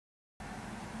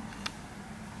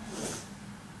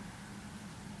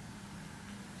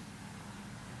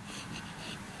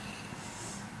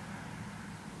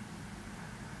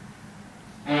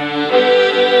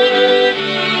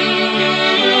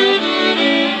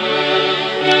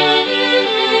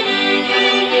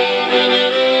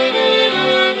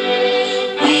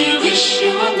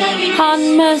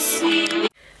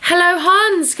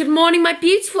morning, my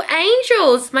beautiful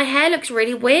angels. My hair looks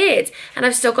really weird and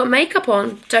I've still got makeup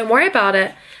on. Don't worry about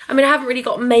it. I mean, I haven't really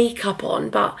got makeup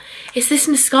on, but it's this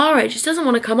mascara. It just doesn't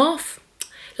want to come off.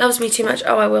 Loves me too much.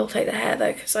 Oh, I will take the hair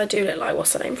though, because I do look like,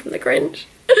 what's the name from The Grinch?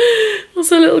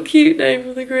 What's a little cute name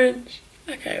from The Grinch?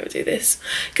 Okay, we'll do this.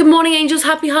 Good morning, angels.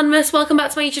 Happy Hunmas. Welcome back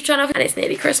to my YouTube channel. And it's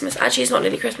nearly Christmas. Actually, it's not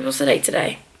nearly Christmas. What's the date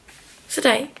today? What's the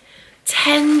date?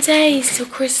 10 days till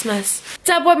Christmas.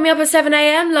 Dad woke me up at 7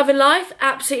 AM, loving life,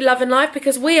 absolutely loving life,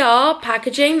 because we are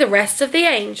packaging the rest of the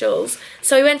angels.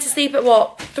 So we went to sleep at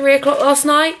what, 3 o'clock last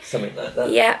night? Something like that.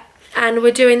 Yeah, and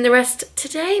we're doing the rest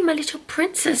today, my little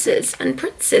princesses and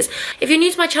princes. If you're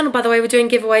new to my channel, by the way, we're doing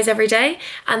giveaways every day,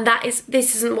 and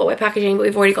this isn't what we're packaging, but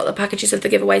we've already got the packages of the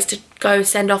giveaways to go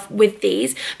send off with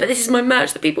these. But this is my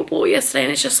merch that people bought yesterday,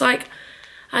 and it's just like,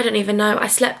 I don't even know. I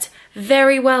slept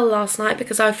very well last night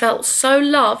because I felt so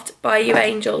loved by you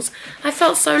angels. I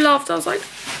felt so loved. I was like,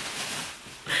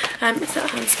 is that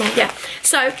hand small? Yeah.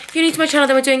 So if you're new to my channel,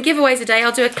 then we're doing giveaways a day.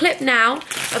 I'll do a clip now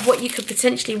of what you could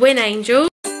potentially win, angels.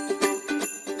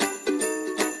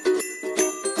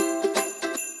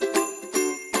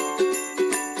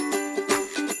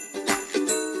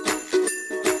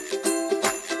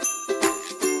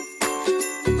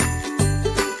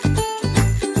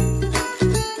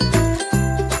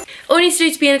 All you need to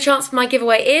do to be in a chance for my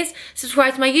giveaway is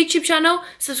subscribe to my YouTube channel,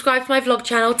 subscribe to my vlog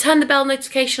channel, turn the bell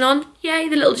notification on, yay,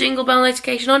 the little jingle bell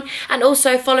notification on, and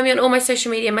also follow me on all my social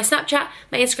media, my Snapchat,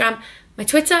 my Instagram, my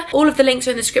Twitter. All of the links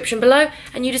are in the description below,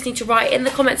 and you just need to write in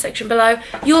the comment section below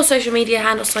your social media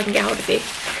handle so I can get hold of you.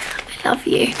 I love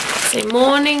you. Say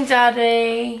morning,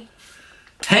 Daddy.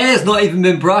 Hair's not even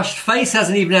been brushed. Face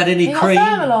hasn't even had any cream.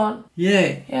 Thermal on?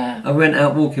 Yeah. Yeah. I went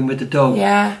out walking with the dog.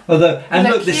 Yeah. Although, and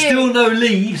look, there's still no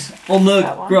leaves on the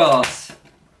grass.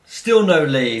 Still no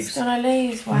leaves. Still no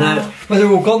leaves. Wow. No. Well, they're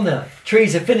all gone now.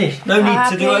 Trees are finished. No need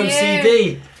to do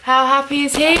OCD. How happy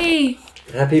is he?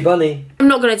 Happy bunny. I'm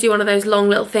not going to do one of those long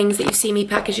little things that you see me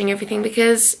packaging everything,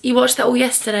 because you watched that all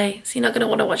yesterday, so you're not going to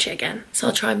want to watch it again. So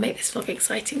I'll try and make this vlog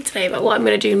exciting today. But what I'm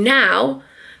going to do now,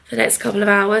 for the next couple of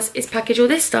hours, is package all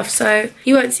this stuff. So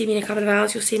you won't see me in a couple of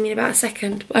hours, you'll see me in about a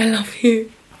second. But I love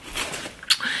you.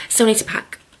 Still need to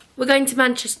pack. We're going to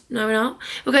Manchester. No, we're not.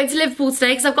 We're going to Liverpool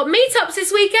today because I've got meetups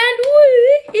this weekend.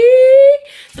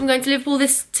 So I'm going to Liverpool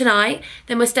tonight.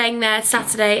 Then we're staying there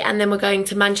Saturday, and then we're going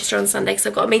to Manchester on Sunday because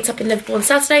I've got a meetup in Liverpool on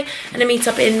Saturday and a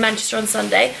meetup in Manchester on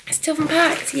Sunday. I still haven't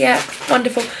packed. Yeah,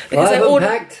 wonderful. Because I haven't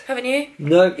packed. Haven't you?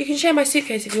 No. You can share my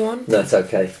suitcase if you want. No, it's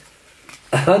okay.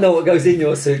 I know what goes in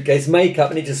your suitcase. Makeup,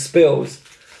 and it just spills.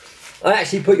 I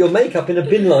actually put your makeup in a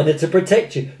bin liner to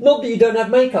protect you. Not that you don't have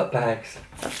makeup bags.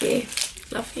 Love you.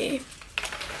 Love you.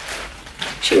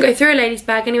 Shouldn't go through a lady's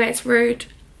bag anyway, it's rude.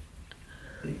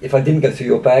 If I didn't go through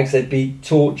your bags, they'd be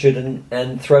tortured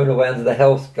and thrown away under the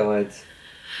health guides.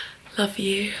 Love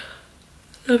you.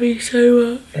 Love you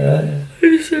so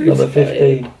much. Another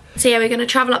 15. So yeah, we're going to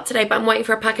travel up today, but I'm waiting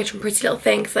for a package from Pretty Little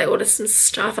Thing because I ordered some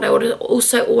stuff, and I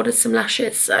also ordered some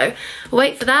lashes. So we'll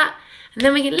wait for that, and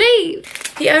then we can leave.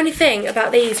 The only thing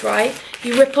about these, right,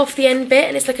 you rip off the end bit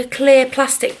and it's like a clear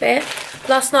plastic bit.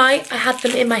 Last night I had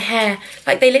them in my hair.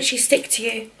 Like, they literally stick to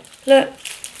you. Look.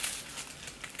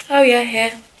 Oh yeah,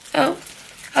 here. Oh,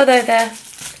 they're there.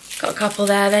 Got a couple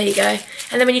there, there you go.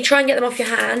 And then when you try and get them off your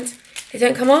hand, they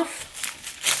don't come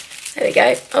off. There we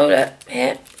go. Oh look,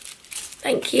 here.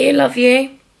 Thank you, love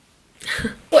you.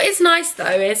 What is nice though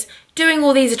is doing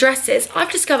all these addresses,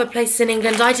 I've discovered places in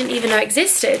England I didn't even know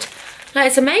existed. Like,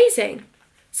 it's amazing.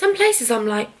 Some places I'm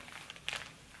like,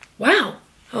 wow.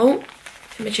 Oh,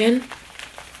 Imogen.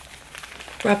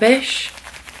 Rubbish.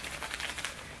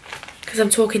 Because I'm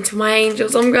talking to my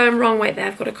angels. I'm going wrong way there.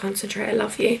 I've got to concentrate. I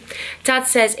love you. Dad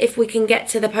says if we can get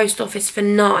to the post office for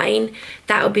 9,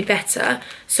 that would be better.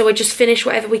 So we'll just finish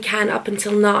whatever we can up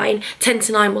until 9. 10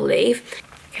 to 9 we'll leave.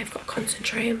 Okay, I've got to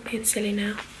concentrate. I'm being silly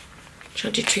now. I'm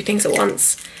trying to do 2 things at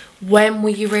once. When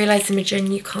will you realise,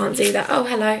 Imogen, you can't do that? Oh,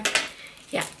 hello.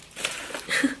 Yeah.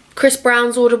 Chris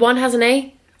Brown's ordered one, hasn't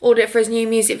he? Ordered it for his new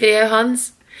music video,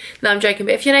 Hans. No, I'm joking,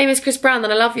 but if your name is Chris Brown,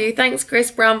 then I love you. Thanks,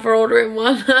 Chris Brown, for ordering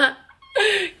one.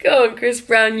 Go on, Chris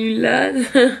Brown, you lad.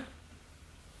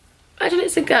 Imagine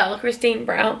it's a girl, Christine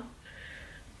Brown.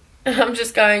 And I'm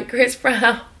just going, Chris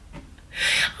Brown.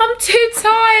 I'm too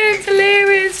tired and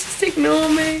delirious, just ignore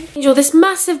me. Angel, this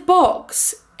massive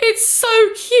box, it's so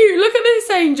cute. Look at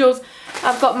this, angels.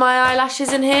 I've got my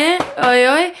eyelashes in here, oi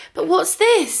oi. But what's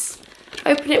this?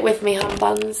 Open it with me, hum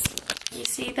buns. You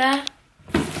see there?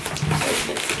 Open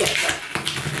it together.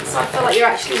 So I feel like you're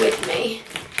actually with me.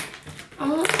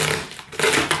 Oh.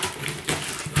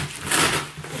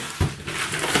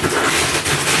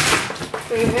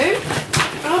 Boo-hoo.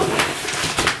 Oh.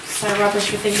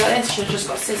 rubbish with things like this. Should have just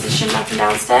got scissors shimmed up and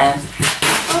downstairs.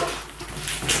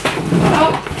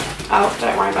 Oh,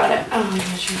 don't worry about it. Oh,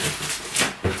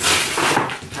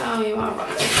 oh, you are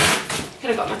rubbish. Could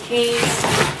have got my keys.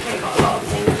 Could have got a lot of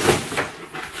things.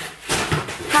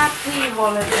 Happy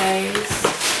holidays.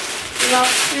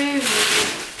 Love you.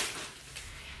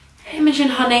 Imogen,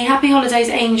 honey. Happy holidays,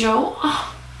 Angel. Oh.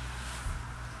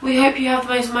 We hope you have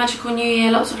the most magical new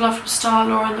year. Lots of love from Star,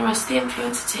 Laura and the rest of the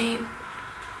influencer team.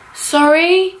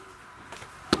 Sorry?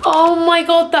 Oh my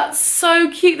god, that's so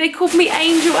cute. They called me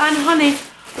Angel and Honey.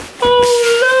 Oh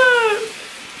look!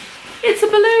 It's a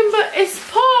balloon but it's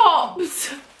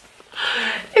popped.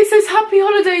 It says happy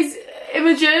holidays,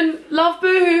 Imogen. Love,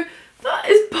 boohoo. That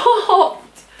is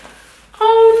popped.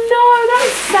 Oh no,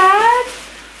 that's sad.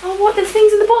 Oh what, there's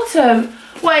things in the bottom.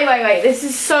 Wait, this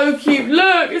is so cute.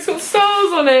 Look, it's got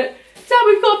stars on it. Dad,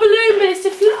 we've got a balloon, but it's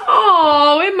deflated.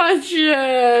 Oh,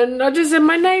 Imogen. I just said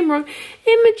my name wrong.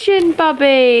 Imogen,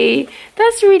 bubby.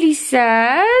 That's really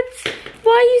sad.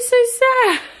 Why are you so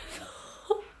sad?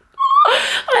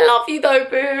 I love you though,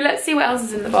 boo. Let's see what else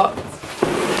is in the box.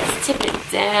 Let's tip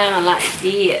it down like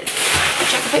this.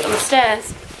 Check the pic on the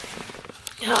stairs.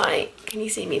 Hi, can you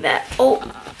see me there? Oh.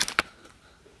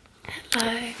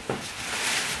 Hello.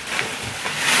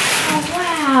 Oh,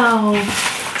 wow.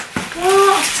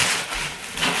 What?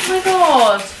 Oh my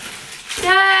god.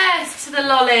 Yes, to the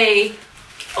lolly.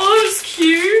 Oh, it's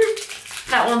cute.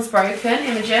 That one's broken,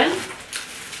 Imogen.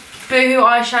 Boohoo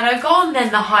eyeshadow. Go on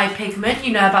then, the high pigment.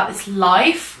 You know about this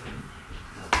life.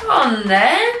 Go on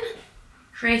then.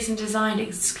 Created and designed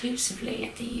exclusively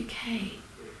at the UK.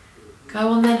 Go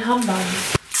on then,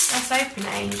 Hunmas. Let's open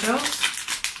it, angels.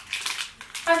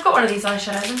 I've got one of these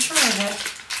eyeshadows, I'm sure of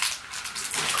it.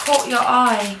 Caught your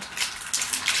eye.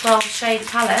 12 shade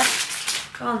palette.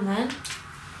 Go on then.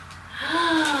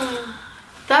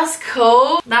 That's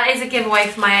cool. That is a giveaway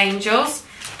for my angels.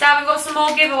 Dad, we've got some more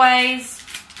giveaways.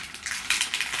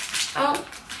 Oh,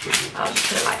 I'll just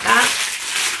put it like that.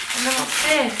 And then what's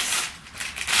this?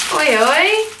 Oi oi.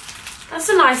 That's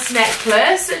a nice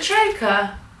necklace. A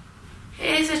choker.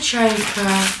 It is a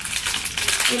choker.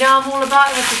 You know I'm all about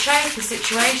it with the choker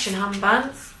situation,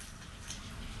 Hunbuns.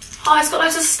 Oh, it's got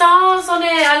loads of stars on it.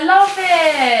 I love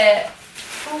it.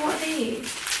 Oh, what are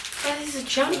these? Oh, this is a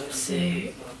jumpsuit.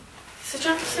 Is this a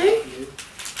jumpsuit?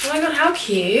 Oh my god, how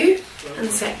cute and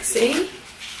sexy.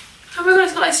 Oh my god,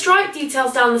 it's got like stripe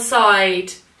details down the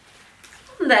side.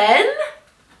 And then,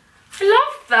 I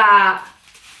love that.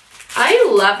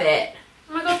 I love it.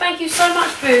 Oh my god, thank you so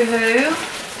much, Boohoo.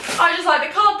 I just like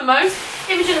the card the most.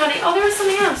 Imogen, honey. Oh, there is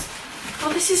something else.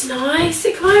 Oh, this is nice.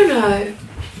 A kimono.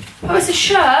 Oh, it's a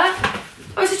shirt.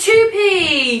 Oh, it's a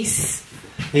two-piece.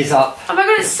 He's up. Oh my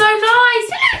god, it's so nice.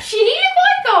 Look, Shinny, look what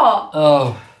I got.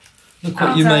 Oh, look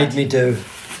what you made me do.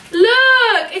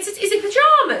 Look, is it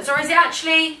pyjamas or is it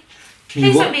actually...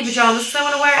 Please don't be pyjamas because I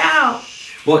want to wear it out.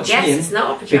 Watch him. Yes, it's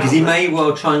not a pyjama. Because he may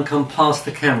well try and come past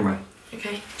the camera.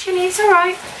 Okay. Chinny, it's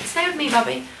alright. Stay with me,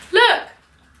 Bubby. Look.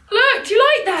 Look, do you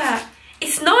like that?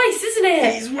 It's nice, isn't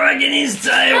it? He's wagging his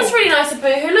tail. That's really nice of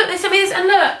Boohoo. Look, they sent me this, and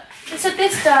look, they said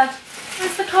this, Dad.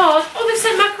 Where's the card? Oh, they've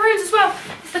sent macaroons as well.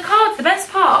 It's the card's the best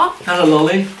part. Hello,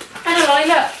 Lolly. Hello, Lolly,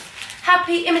 look.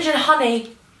 Happy Imogen,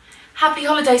 honey. Happy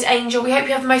holidays, Angel. We hope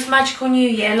you have the most magical new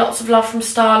year. Lots of love from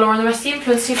Star, Laura and the rest of the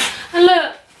influence team. And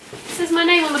look, it says my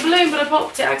name on the balloon, but I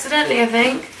popped it accidentally, I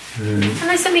think. And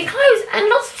they sent me clothes and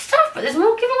lots of stuff, but there's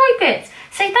more giveaway bits.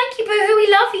 Say thank you, Boohoo. We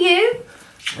love you.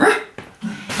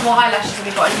 What eyelashes have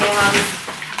we got in here, hun?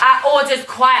 I ordered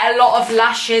quite a lot of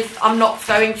lashes, I'm not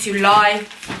going to lie.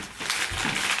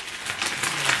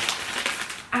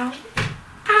 Ow.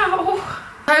 Ow.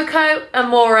 Coco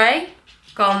Amore.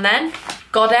 Go on then.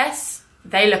 Goddess.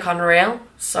 They look unreal.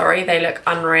 Sorry, they look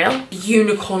unreal.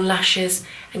 Unicorn lashes.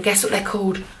 And guess what they're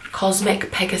called?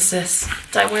 Cosmic Pegasus.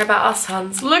 Don't worry about us,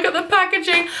 huns. Look at the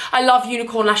packaging. I love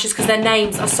unicorn lashes because their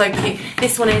names are so cute.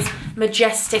 This one is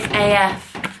Majestic AF.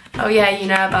 Oh yeah, you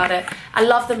know about it. I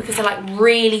love them because they're like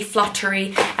really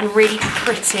fluttery and really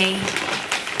pretty.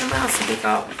 And what else have we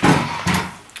got?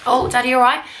 Oh, Daddy, all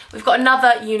right? We've got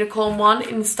another unicorn one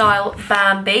in style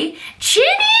Bambi.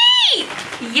 Chinny!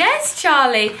 Yes,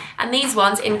 Charlie. And these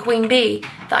ones in Queen Bee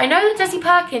that I know that Desi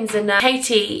Perkins and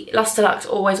Katie Lusterlux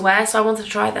always wear, so I wanted to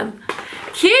try them.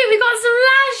 Cute, we got some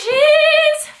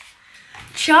lashes!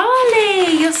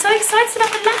 Charlie, you're so excited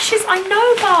about the lashes. I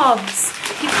know, Bubs.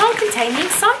 You can't contain the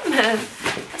excitement.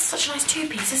 That's such a nice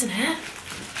two-piece, isn't it?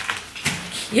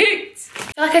 Cute.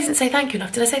 Like I didn't say thank you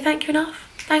enough. Did I say thank you enough?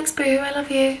 Thanks, boo, I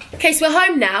love you. Okay, so we're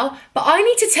home now, but I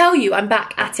need to tell you I'm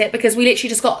back at it because we literally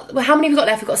just got, well, how many have we got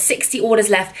left? We've got 60 orders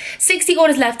left. 60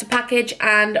 orders left to package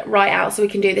and write out so we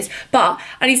can do this. But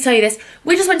I need to tell you this,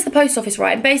 we just went to the post office,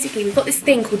 right? And basically we've got this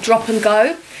thing called drop and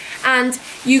go. And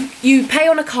you pay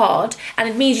on a card and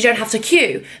it means you don't have to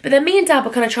queue. But then me and Dad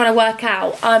were kind of trying to work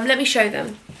out, let me show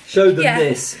them. Show them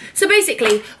this. So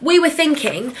basically, we were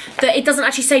thinking that it doesn't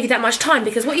actually save you that much time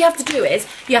because what you have to do is,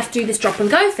 you have to do this drop and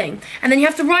go thing. And then you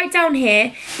have to write down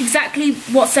here exactly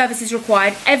what service is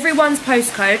required, everyone's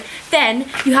postcode. Then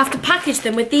you have to package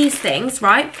them with these things,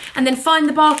 right? And then find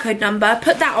the barcode number,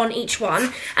 put that on each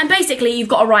one. And basically, you've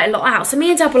got to write a lot out. So me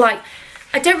and Dad were like,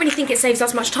 I don't really think it saves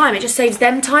us much time. It just saves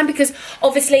them time because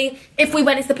obviously, if we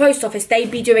went into the post office,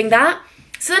 they'd be doing that.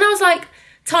 So then I was like,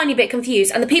 tiny bit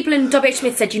confused, and the people in WH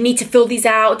Smith said you need to fill these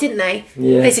out, didn't they?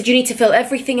 Yeah. They said you need to fill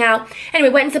everything out. Anyway,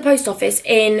 went into the post office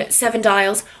in 7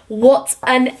 Dials. What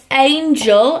an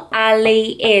angel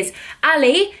Ali is.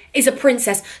 Ali is a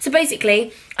princess. So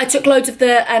basically, I took loads of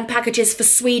the packages for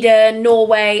Sweden,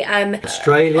 Norway,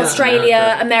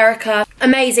 Australia, America.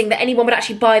 Amazing that anyone would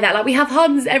actually buy that. Like, we have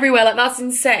Hunmas everywhere, like that's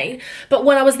insane. But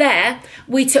when I was there,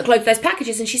 we took loads of those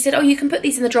packages and she said, oh, you can put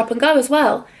these in the drop and go as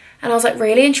well. And I was like,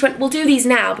 really? And she went, we'll do these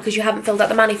now because you haven't filled out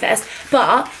the manifest.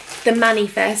 But the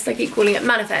manifest, I keep calling it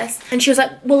manifest. And she was like,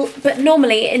 well, but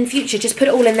normally in future, just put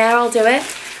it all in there, I'll do it.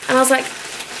 And I was like,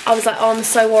 oh, I'm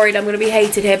so worried I'm going to be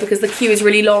hated here because the queue is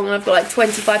really long and I've got like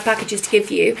 25 packages to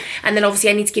give you. And then obviously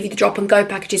I need to give you the drop and go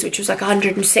packages, which was like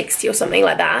 160 or something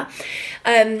like that.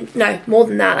 No, more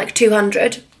than that, like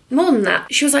 200. More than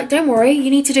that. She was like, don't worry, you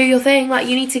need to do your thing. Like,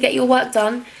 you need to get your work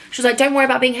done. She was like, don't worry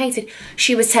about being hated.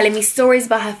 She was telling me stories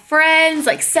about her friends,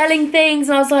 like selling things.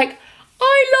 And I was like,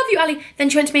 I love you, Ali. Then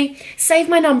she went to me, save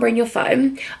my number in your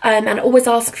phone and always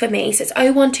ask for me. So it's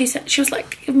 0127. She was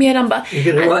like, give me a number.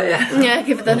 You're going to write it? Yeah,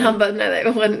 give her the number. No, they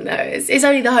wouldn't know. It's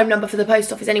only the home number for the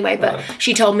post office anyway. But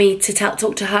she told me to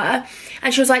talk to her.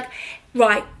 And she was like,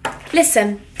 right,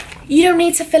 listen. You don't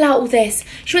need to fill out all this.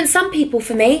 She went, some people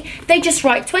for me, they just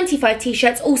write 25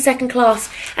 t-shirts, all second class.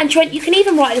 And she went, you can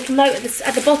even write a little note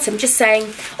at the bottom just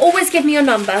saying, always give me your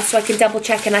number so I can double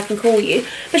check and I can call you.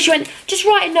 But she went, just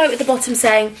write a note at the bottom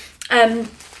saying,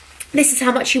 this is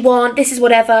how much you want, this is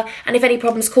whatever, and if any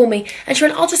problems, call me. And she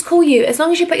went, I'll just call you. As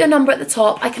long as you put your number at the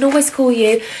top, I can always call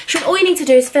you. She went, all you need to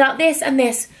do is fill out this and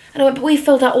this. And I went, but we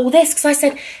filled out all this, because I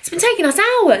said, it's been taking us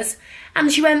hours. And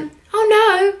she went, oh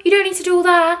no, you don't need to do all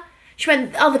that. She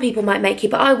went, other people might make you,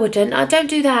 but I wouldn't. I don't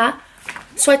do that.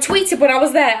 So I tweeted when I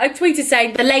was there. I tweeted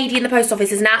saying, the lady in the post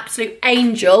office is an absolute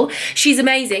angel. She's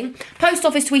amazing. Post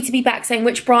office tweeted me back saying,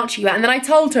 which branch are you at? And then I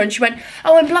told her and she went,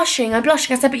 oh, I'm blushing. I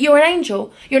said, but you're an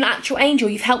angel. You're an actual angel.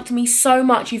 You've helped me so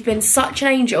much. You've been such an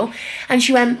angel. And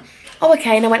she went, oh,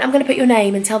 okay. And I went, I'm going to put your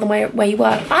name and tell them where you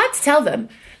work. I had to tell them.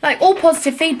 Like, all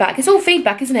positive feedback. It's all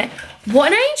feedback, isn't it?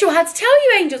 What an angel. I had to tell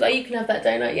you, angels. Oh, you can have that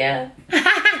donut, yeah.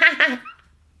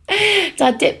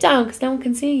 Dad, dip down because no one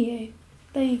can see you.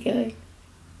 There you go.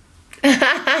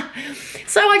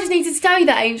 So I just needed to tell you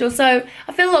that, Angel. So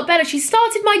I feel a lot better. She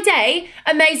started my day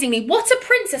amazingly. What a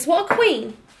princess. What a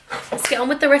queen. Let's get on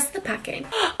with the rest of the packing.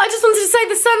 I just wanted to say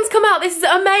the sun's come out. This is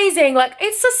amazing. Like,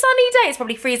 it's a sunny day. It's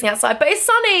probably freezing outside, but it's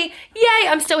sunny. Yay.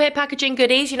 I'm still here packaging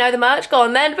goodies. You know, the merch. Go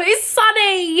on then. But it's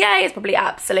sunny. Yay. It's probably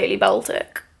absolutely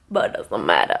Baltic, but it doesn't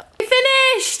matter. We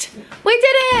finished. We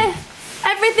did it.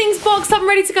 Everything's boxed up and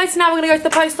ready to go. So now we're going to go to the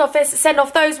post office, send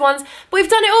off those ones. We've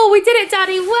done it all. We did it,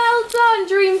 Daddy. Well done,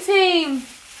 dream team.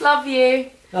 Love you.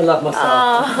 I love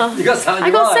myself. You got something I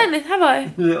got sent this, have I?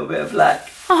 A little bit of black.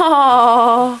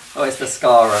 Oh, it's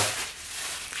mascara.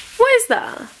 What is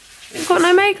that? You've got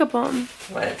no makeup on.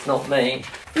 Well, it's not me.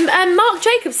 And Mark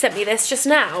Jacobs sent me this just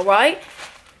now, right?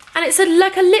 And it's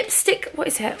like a lipstick. What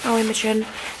is it? Oh, Imogen.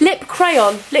 Lip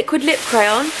crayon. Liquid lip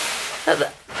crayon.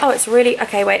 Oh, it's really,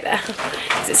 okay, wait there.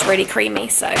 It's really creamy,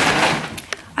 so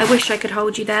I wish I could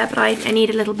hold you there, but I need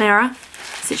a little mirror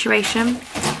situation.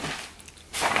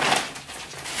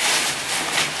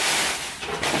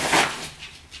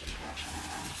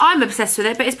 I'm obsessed with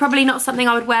it, but it's probably not something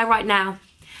I would wear right now.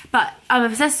 But I'm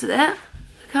obsessed with it.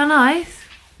 Look how nice.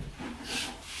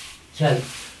 Jen.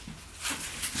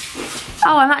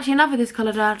 Oh, I'm actually in love with this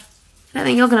colour, Dad. I don't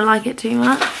think you're going to like it too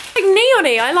much. It's like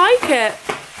neon-y, I like it.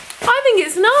 I think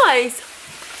it's nice.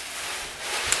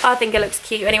 I think it looks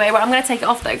cute. Anyway, well, I'm going to take it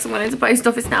off though because I'm going to the post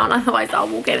office now, and otherwise I'll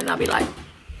walk in and they'll be like,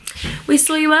 we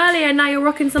saw you earlier and now you're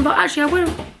rocking some, but actually I will.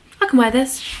 I can wear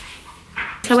this.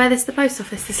 Can I wear this to the post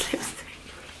office, this lipstick?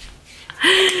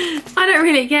 I don't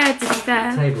really care, to be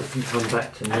fair. The table can come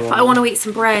back to normal. But I want to eat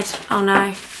some bread. Oh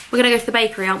no. We're going to go to the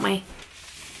bakery, aren't we?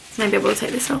 So maybe I will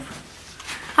take this off.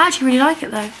 I actually really like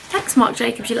it though. Thanks, Marc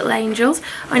Jacobs, you little angels.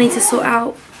 I need to sort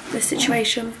out this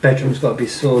situation. Bedroom's got to be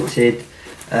sorted.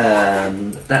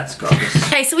 That's got to be...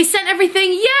 Okay, so we sent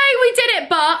everything. Yay, we did it.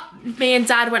 But me and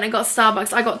Dad went and got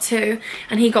Starbucks. I got 2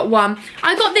 and he got 1.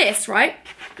 I got this, right?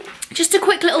 Just a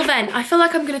quick little vent. I feel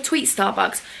like I'm going to tweet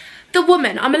Starbucks. The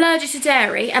woman, I'm allergic to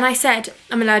dairy, and I said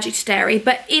I'm allergic to dairy,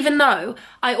 but even though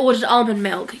I ordered almond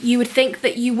milk, you would think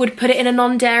that you would put it in a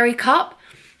non-dairy cup.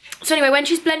 So anyway, when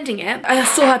she's blending it, I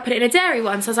saw her put it in a dairy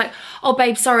one, so I was like, oh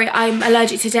babe, sorry, I'm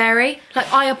allergic to dairy.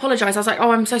 Like, I apologise. I was like,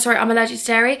 oh, I'm so sorry, I'm allergic to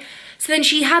dairy. So then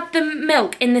she had the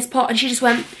milk in this pot, and she just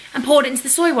went and poured it into the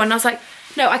soy one, and I was like,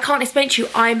 no, I can't explain to you,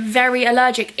 I'm very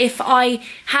allergic. If I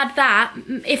had that,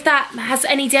 if that has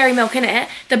any dairy milk in it,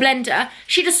 the blender,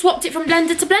 she just swapped it from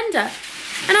blender to blender.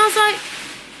 And I was like,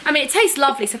 I mean, it tastes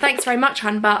lovely, so thanks very much,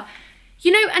 hun, but,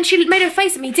 you know, and she made her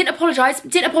face at me, didn't apologise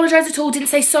at all, didn't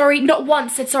say sorry, not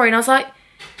once said sorry, and I was like,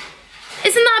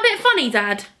 isn't that a bit funny,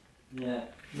 Dad? Yeah,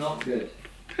 not good.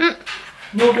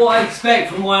 Not what I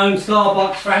expect from my own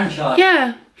Starbucks franchise.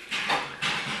 Yeah.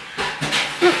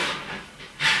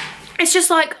 It's just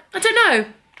like, I don't know.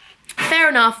 Fair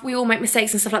enough, we all make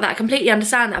mistakes and stuff like that. I completely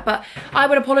understand that, but I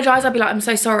would apologise. I'd be like, I'm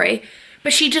so sorry.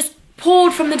 But she just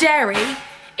poured from the dairy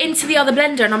into the other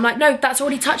blender, and I'm like, no, that's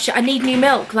already touched it. I need new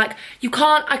milk. Like,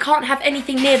 I can't have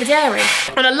anything near the dairy.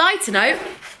 On a lighter note,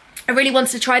 I really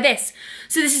wanted to try this.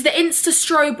 So this is the INSTA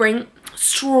Strobring.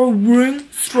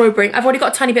 I've already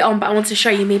got a tiny bit on, but I wanted to show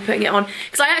you me putting it on,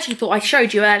 because I actually thought I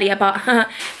showed you earlier, but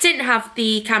didn't have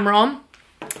the camera on.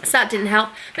 So that didn't help.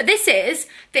 But this is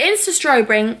the INSTA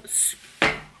Strobing.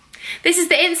 This is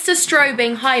the INSTA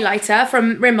Strobing highlighter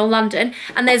from Rimmel London.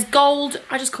 And there's gold.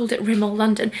 I just called it Rimmel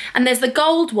London. And there's the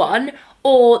gold one,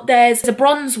 or there's a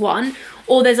bronze one,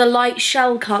 or there's a light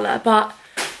shell colour. But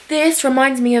this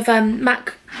reminds me of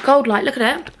MAC Gold Light. Look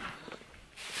at it.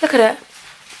 Look at it.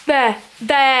 There.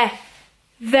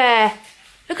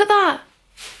 Look at that.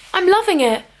 I'm loving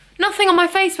it. Nothing on my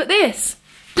face but this.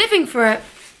 Living for it.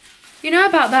 You know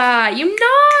about that. You know,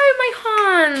 my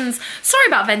hands. Sorry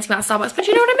about venting about Starbucks, but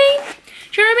you know what I mean?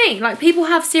 Do you know what I mean? Like, people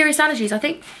have serious allergies. I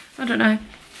think, I don't know.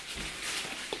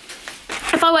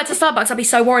 If I worked at Starbucks, I'd be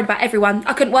so worried about everyone.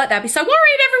 I couldn't work there. I'd be so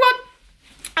worried, everyone.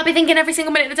 I'd be thinking every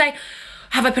single minute of the day,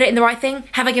 have I put it in the right thing?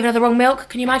 Have I given her the wrong milk?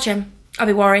 Can you imagine? I'll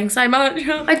be worrying so much.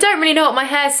 I don't really know what my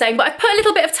hair's saying, but I've put a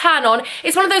little bit of tan on.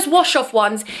 It's one of those wash-off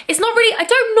ones. It's not really, I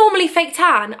don't normally fake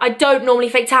tan,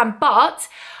 but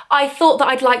I thought that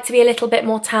I'd like to be a little bit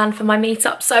more tan for my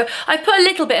meetup. So I've put a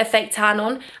little bit of fake tan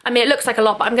on. I mean, it looks like a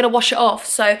lot, but I'm gonna wash it off.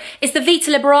 So it's the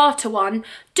Vita Liberata one.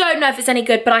 Don't know if it's any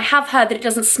good, but I have heard that it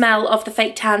doesn't smell of the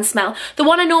fake tan smell. The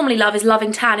one I normally love is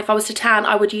Loving Tan. If I was to tan,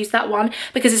 I would use that one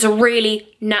because it's a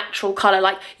really natural color.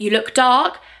 Like, you look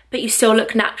dark, but you still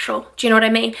look natural. Do you know what I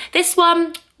mean? This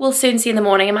one, we'll soon see in the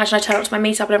morning. Imagine I turn up to my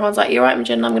meetup and everyone's like, you all right,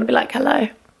 Imogen? And I'm gonna be like, hello,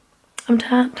 I'm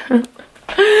tanned.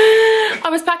 I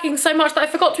was packing so much that I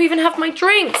forgot to even have my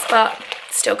drinks, but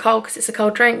it's still cold because it's a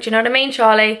cold drink. Do you know what I mean,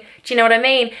 Charlie? Do you know what I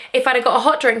mean? If I'd have got a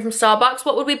hot drink from Starbucks,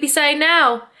 what would we be saying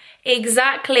now?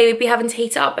 Exactly, we'd be having to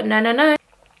heat it up, but no.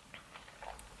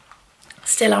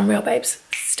 Still unreal, babes.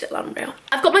 Still unreal.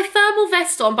 I've got my thermal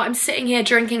vest on, but I'm sitting here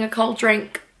drinking a cold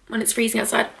drink when it's freezing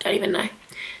outside. Don't even know.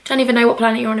 Don't even know what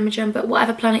planet you're on, Imogen, but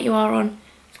whatever planet you are on,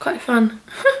 it's quite fun.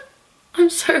 I'm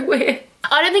so weird.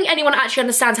 I don't think anyone actually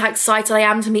understands how excited I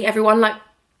am to meet everyone. Like,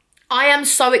 I am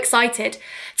so excited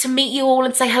to meet you all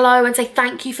and say hello and say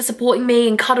thank you for supporting me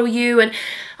and cuddle you, and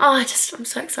oh, I'm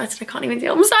so excited, I can't even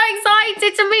deal. I'm so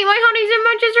excited to meet my honeys in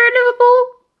Manchester and Liverpool.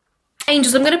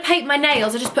 Angels, I'm gonna paint my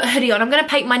nails. I just put a hoodie on. I'm gonna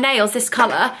paint my nails this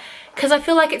colour because I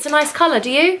feel like it's a nice colour, do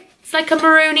you? It's like a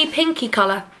maroony pinky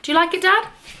colour. Do you like it, Dad?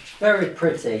 Very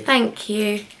pretty. Thank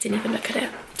you. Didn't even look at it.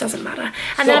 Doesn't matter.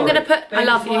 And then I'm gonna put, I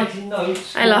love you.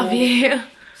 I love you.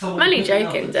 I'm only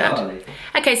joking, Dad.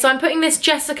 Okay, so I'm putting this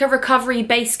Jessica Recovery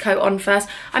base coat on first.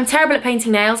 I'm terrible at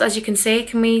painting nails, as you can see.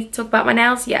 Can we talk about my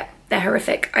nails? Yep, they're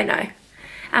horrific, I know.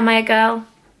 Am I a girl?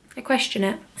 I question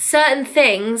it. Certain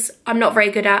things I'm not very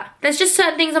good at. There's just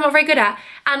certain things I'm not very good at.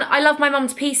 And I love my mum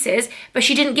to pieces, but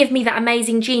she didn't give me that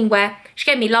amazing gene where, she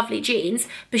gave me lovely genes,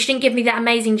 but she didn't give me that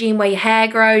amazing gene where your hair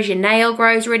grows, your nail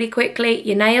grows really quickly,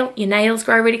 your nails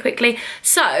grow really quickly.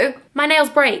 So my nails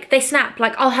break, they snap.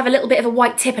 Like, I'll have a little bit of a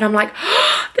white tip and I'm like,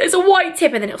 oh, there's a white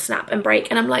tip, and then it'll snap and break.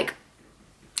 And I'm like,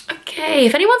 okay,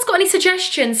 if anyone's got any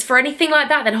suggestions for anything like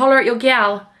that, then holler at your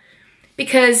gal.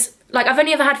 Because, like, I've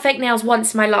only ever had fake nails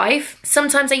once in my life.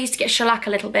 Sometimes I used to get shellac a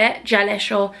little bit,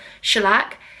 gelish or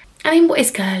shellac. I mean, what is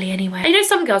girly anyway? And you know,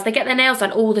 some girls, they get their nails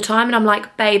done all the time and I'm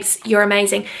like, babes, you're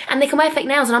amazing. And they can wear fake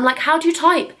nails and I'm like, how do you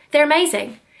type? They're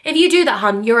amazing. If you do that,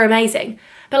 hun, you're amazing.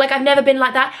 but like I've never been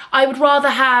like that. I would rather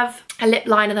have a lip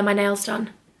liner than my nails done.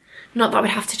 Not that I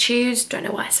would have to choose. Don't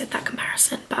know why I said that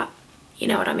comparison, but you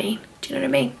know what I mean. Do you know what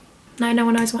I mean? No, no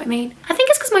one knows what I mean. I think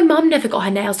it's because my mum never got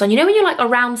her nails done. You know when you're like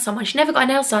around someone, she never got her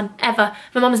nails done, ever.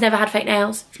 My mum's never had fake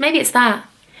nails. So maybe it's that.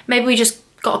 Maybe we just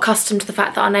got accustomed to the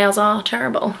fact that our nails are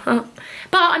terrible. But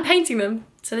I'm painting them.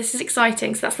 So this is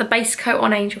exciting. So that's the base coat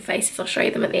on angel faces. I'll show you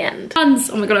them at the end.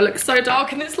 Oh my God, I look so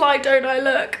dark in this light, don't I?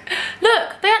 Look,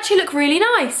 they actually look really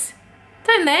nice,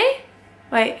 don't they?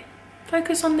 Wait,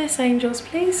 focus on this, angels,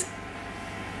 please.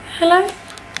 Hello?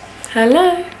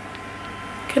 Hello?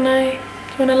 Do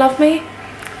you wanna love me?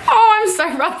 Oh, I'm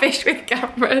so rubbish with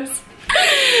cameras.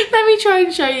 Let me try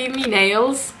and show you me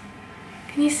nails.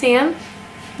 Can you see them?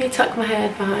 Let me tuck my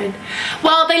head behind.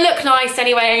 Well, they look nice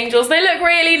anyway, angels. They look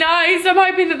really nice. I'm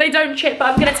hoping that they don't chip, but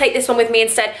I'm gonna take this one with me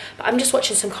instead. But I'm just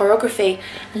watching some choreography.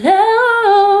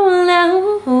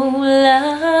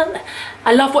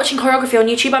 I love watching choreography on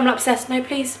YouTube. I'm obsessed. No,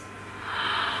 please.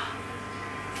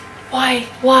 Why,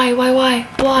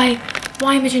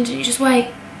 Imogen, didn't you just wait?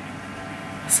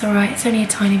 It's all right, it's only a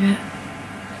tiny bit.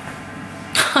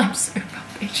 I'm so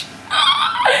rubbish.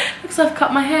 Looks like I've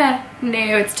cut my hair.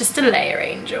 No, it's just a layer,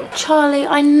 angel. Charlie,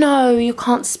 I know you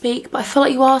can't speak, but I feel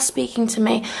like you are speaking to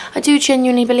me. I do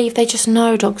genuinely believe they just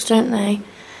know dogs, don't they?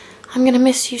 I'm gonna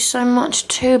miss you so much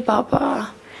too, Bubba.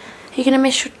 You're gonna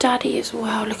miss your daddy as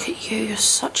well. Look at you, you're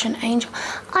such an angel.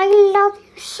 I love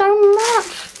you so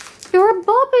much. You're a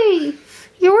Bobby.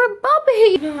 You're a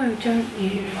Bobby. No, don't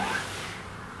you?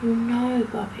 You know,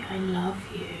 Bobby, I love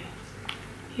you.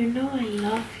 You know I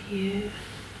love you.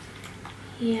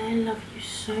 Yeah, I love you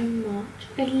so much.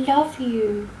 I love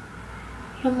you.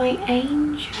 You're my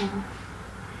angel.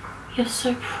 You're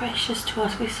so precious to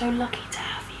us. We're so lucky to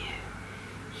have you.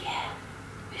 Yeah,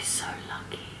 we're so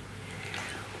lucky.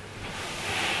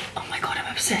 Oh my God,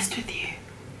 I'm obsessed with you.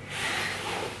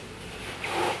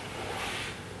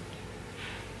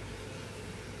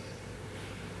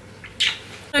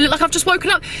 I look like I've just woken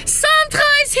up. Sandra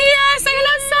is here! Say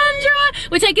hello, Sandra!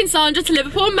 We're taking Sandra to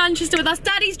Liverpool and Manchester with us.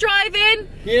 Daddy's driving.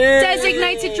 Yay.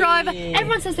 Designated driver.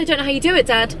 Everyone says they don't know how you do it,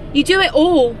 Dad. You do it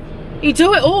all. You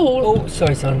do it all. Oh,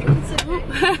 sorry, Sandra.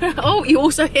 Oh, you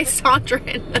also hear Sandra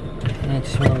in. I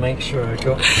just want to make sure I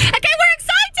got... Okay, we're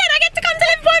excited! I get to come to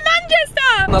Liverpool and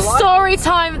Manchester! Story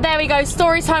time. There we go.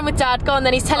 Story time with Dad. Go on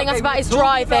then. He's telling us about his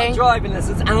driving. About driving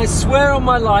lessons, and I swear on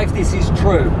my life this is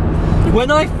true.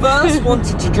 When I first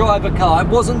wanted to drive a car, it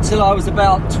wasn't until I was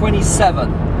about 27.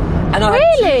 And I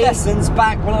had 2 lessons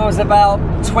back when I was about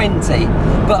 20.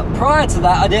 But prior to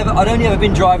that, I'd only ever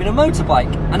been driving a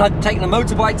motorbike. And I'd taken a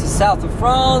motorbike to south of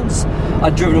France.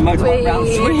 I'd driven a motorbike around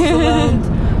Switzerland.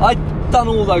 I'd done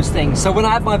all those things. So when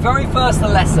I had my very first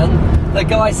lesson, the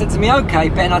guy said to me, okay,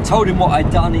 Ben, I told him what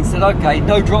I'd done. He said, okay,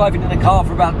 no driving in a car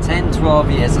for about 10,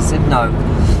 12 years. I said, no.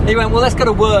 He went, well, let's go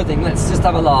to Worthing. Let's just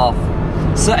have a laugh.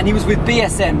 So, and he was with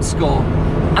BSM school,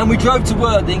 and we drove to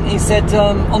Worthing. He said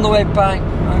on the way back,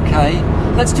 okay,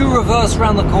 let's do a reverse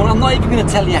round the corner. I'm not even going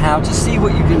to tell you how, just see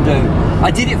what you can do.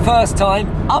 I did it first time,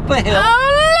 up a hill,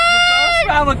 reverse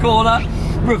round the corner,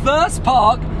 reverse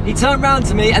park. He turned round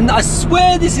to me, and I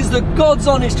swear this is the God's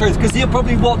honest truth, because he'll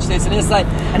probably watch this and he'll say,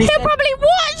 and he'll probably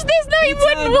watch this. No, he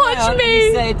wouldn't watch me.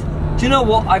 He said, do you know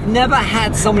what? I've never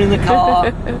had someone in the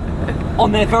car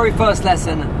on their very first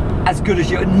lesson as good as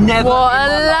you. Never. What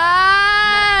a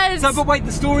lad! So, but wait,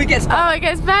 the story gets better. Oh, it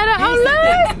gets better.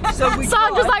 So I'm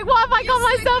just like, what have I got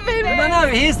myself in? No,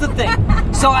 here's the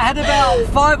thing. So I had about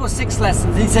 5 or 6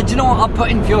 lessons. He said, you know what, I'll put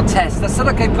in for your test. I said,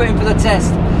 okay, put in for the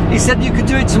test. He said, you could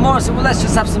do it tomorrow. I said, well, let's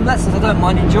just have some lessons. I don't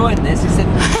mind enjoying this. He said,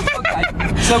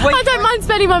 okay. So wait, I don't mind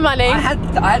spending my money. I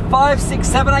had 5, 6,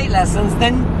 7, 8 lessons.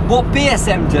 Then what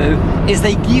BSM do is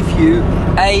they give you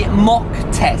a mock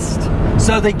test.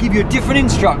 So they give you a different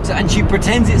instructor and she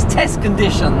pretends it's test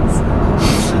conditions.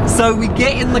 So we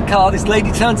get in the car, this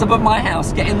lady turns up at my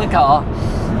house, get in the car,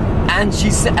 and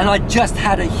she said, and I just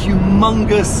had a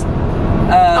humongous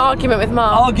argument with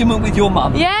Mum. Argument with your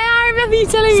mum. Yeah, I remember you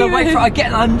telling me. So wait for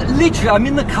I'm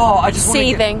in the car, I just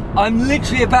seething. I'm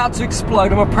literally about to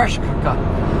explode, I'm a pressure cooker.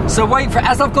 So wait for it,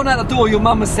 as I've gone out the door, your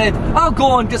mum has said, oh go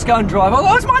on, just go and drive.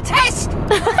 Oh, it's my test!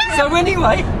 So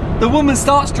anyway, the woman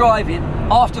starts driving.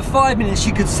 After 5 minutes,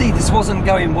 she could see this wasn't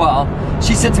going well.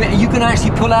 She said to me, are you going to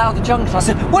actually pull out of the junction? I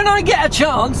said, when I get a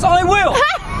chance, I will.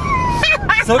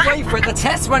 So wait for it. The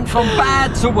test went from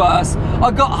bad to worse.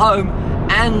 I got home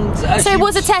and... so it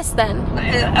was a test then?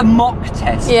 A mock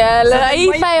test. Yeah, look, so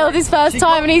he failed his first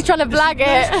time and he's trying to blag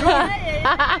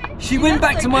it. She went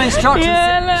back to my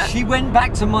instructor. She went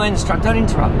back to my instructor. Don't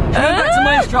interrupt. She went back to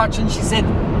my instructor and she said,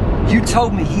 you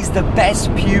told me he's the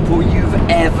best pupil you've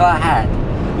ever had.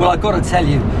 well, I've got to tell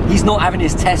you, he's not having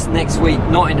his test next week,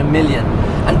 not in a million.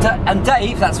 And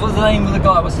Dave, that's what the name of the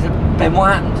guy was, said, Ben,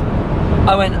 what happened?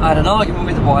 I had an argument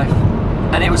with the wife,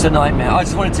 and it was a nightmare. I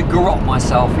just wanted to garrot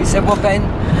myself. He said, well, Ben,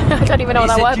 I don't even know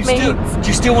what that word means. Do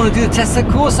you still want to do the test? Of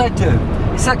course I do.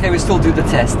 It's okay, we'll still do the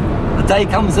test. The day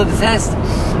comes of the test.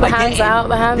 The hands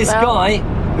out. This guy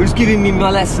who's giving me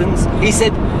my lessons, he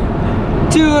said,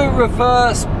 do a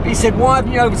reverse. He said, why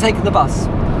haven't you overtaken the bus?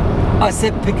 I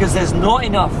said, because there's not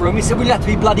enough room. He said, well, you have to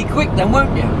be bloody quick then,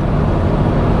 won't you?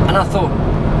 And I thought,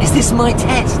 is this my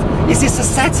test? Is this a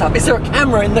setup? Is there a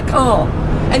camera in the car?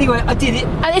 Anyway, I did it.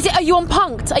 And are you on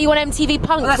Punk'd? Are you on MTV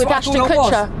Punk'd with Ashton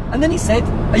Kutcher? And then he said,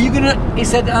 are you gonna, he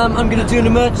said, I'm gonna do an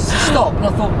emergency stop. And I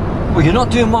thought, well, you're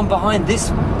not doing one behind this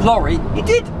lorry. He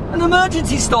did an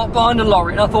emergency stop behind a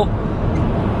lorry. And I thought,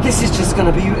 this is just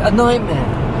gonna be a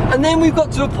nightmare. And then we've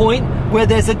got to a point where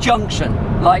there's a junction,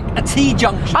 like a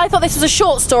T-junction. I thought this was a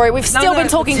short story. We've still been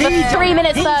talking for 3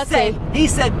 minutes 30. He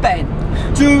said, Ben,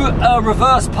 do a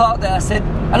reverse part there. I said,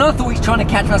 and I thought he was trying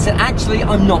to catch me. I said, actually,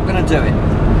 I'm not going to do it.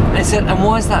 And he said, and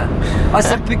why is that? I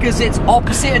said, because it's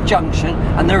opposite a junction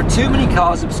and there are too many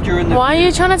cars obscuring the view. Why are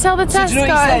you trying to tell the test guy? Do you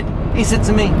know what he said? He said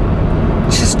to me,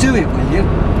 just do it, will you?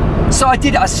 So I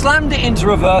did it. I slammed it into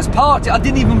reverse, parked it. I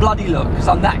didn't even bloody look because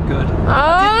I'm that good.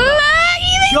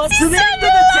 Got to the end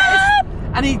of the test,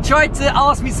 and he tried to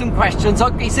ask me some questions.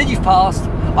 He said, you've passed.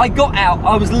 I got out.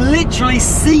 I was literally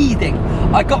seething.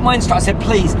 I got my instructor. I said,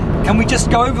 please, can we just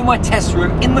go over my test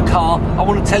route in the car? I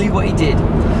want to tell you what he did.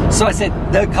 So I said,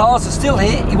 the cars are still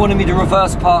here. He wanted me to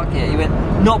reverse park here. He went,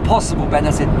 not possible, Ben.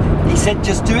 I said, he said,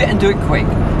 just do it and do it quick.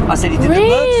 I said, he did an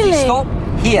emergency stop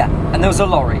here, and there was a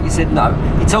lorry. He said, no.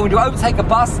 He told me to overtake a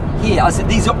bus here. I said,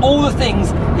 these are all the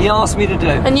things he asked me to do.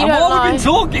 And while we've been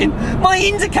talking, my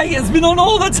indicator's been on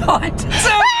all the time.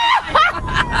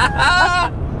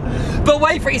 But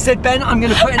wait for it. He said, Ben, I'm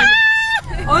going to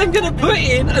put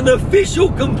in an official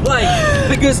complaint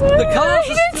because the cars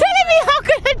He's been telling me how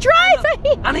good a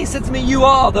driver. And he said to me, you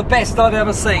are the best I've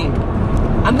ever seen.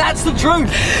 And that's the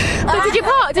truth. But did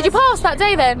you pass that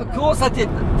day then? Of course I did.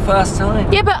 First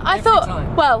time. Yeah, but I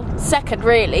thought, well, second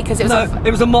really, because it was it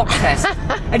was a mock test.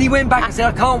 And he went back and said,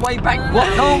 I can't wait back.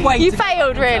 What? Can't wait. You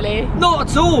failed, really?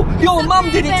 Not at all. Your mum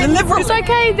did it deliberately. It's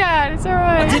okay, Dad. It's all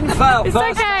right. I didn't fail. It's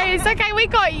okay. It's okay. We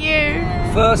got you.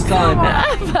 First time.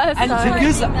 First time. And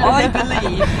because I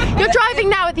believe you're driving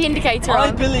now with the indicator on.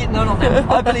 I believe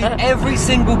I believe every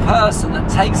single person that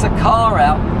takes a car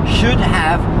out should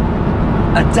have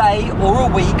a day or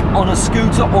a week on a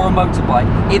scooter or a motorbike.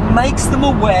 It makes them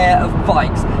aware of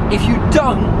bikes. If you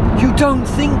don't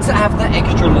think to have that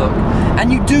extra look. And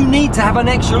you do need to have an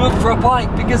extra look for a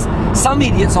bike because some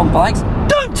idiots on bikes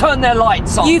don't turn their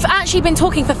lights on. You've actually been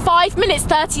talking for 5 minutes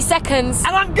 30 seconds.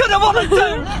 And I'm good at what I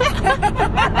do.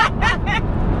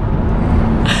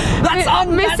 That's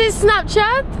Mrs.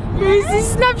 Snapchat?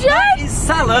 Mrs. Snapchat? That is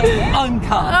salad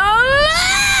uncut.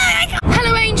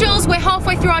 Hello angels, we're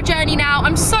halfway through our journey now.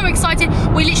 I'm so excited.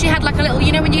 We literally had like a little,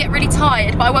 you know when you get really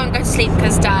tired, but I won't go to sleep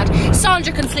because Dad.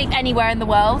 Sandra can sleep anywhere in the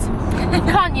world.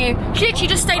 Can't you? She literally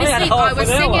just stayed asleep. I was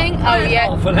singing. Oh yeah.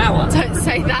 Half an hour. Don't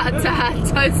say that,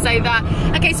 Dad. Don't say that.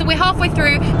 Okay, so we're halfway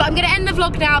through, but I'm going to end the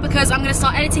vlog now because I'm going to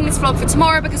start editing this vlog for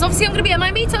tomorrow because obviously I'm going to be at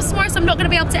my meetups tomorrow, so I'm not going to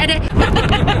be able to edit.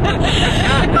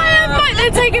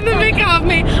 They're taking the mick out of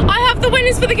me. I have the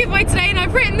winners for the giveaway today and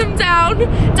I've written them down.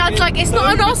 Dad's like, it's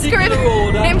not an Oscar.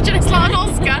 Imogen, it's not an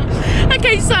Oscar.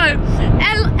 Okay, so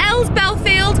Els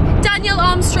Belfield, Daniel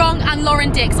Armstrong and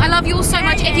Lauren Dix. I love you all so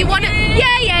much. If you want to, yeah.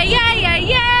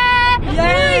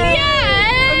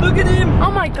 Look at him.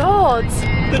 Oh my God.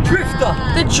 The drifter.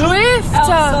 The drifter.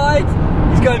 Outside.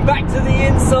 He's going back to the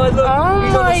inside. Look.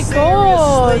 Oh my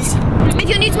God. If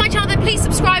you're new to my channel, then please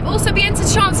subscribe. Also, be entered for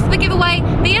the chance for the giveaway.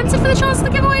 Enter for a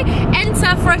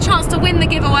chance to win the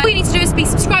giveaway. All you need to do is be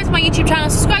subscribed to my YouTube channel,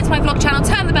 subscribe to my vlog channel,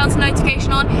 turn the bell to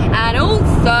notification on, and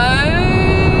also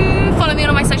follow me on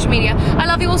all my social media. I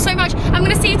love you all so much. I'm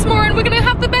going to see you tomorrow and we're going to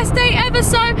have the best day ever.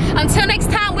 So until next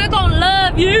time, we're going to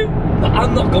love you. But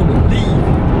I'm not going to leave.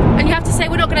 And you have to say,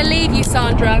 we're not going to leave you,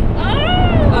 Sandra.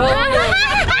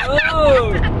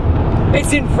 Oh.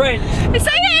 It's in French.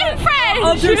 Say it in French.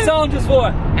 I'll do Sandra's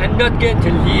voice. I'm not going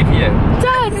to leave you.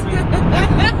 Dad.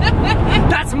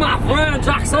 That's my French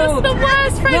accent. That's the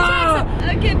worst French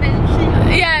accent. Okay,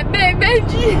 Benji. Yeah,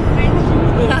 Benji.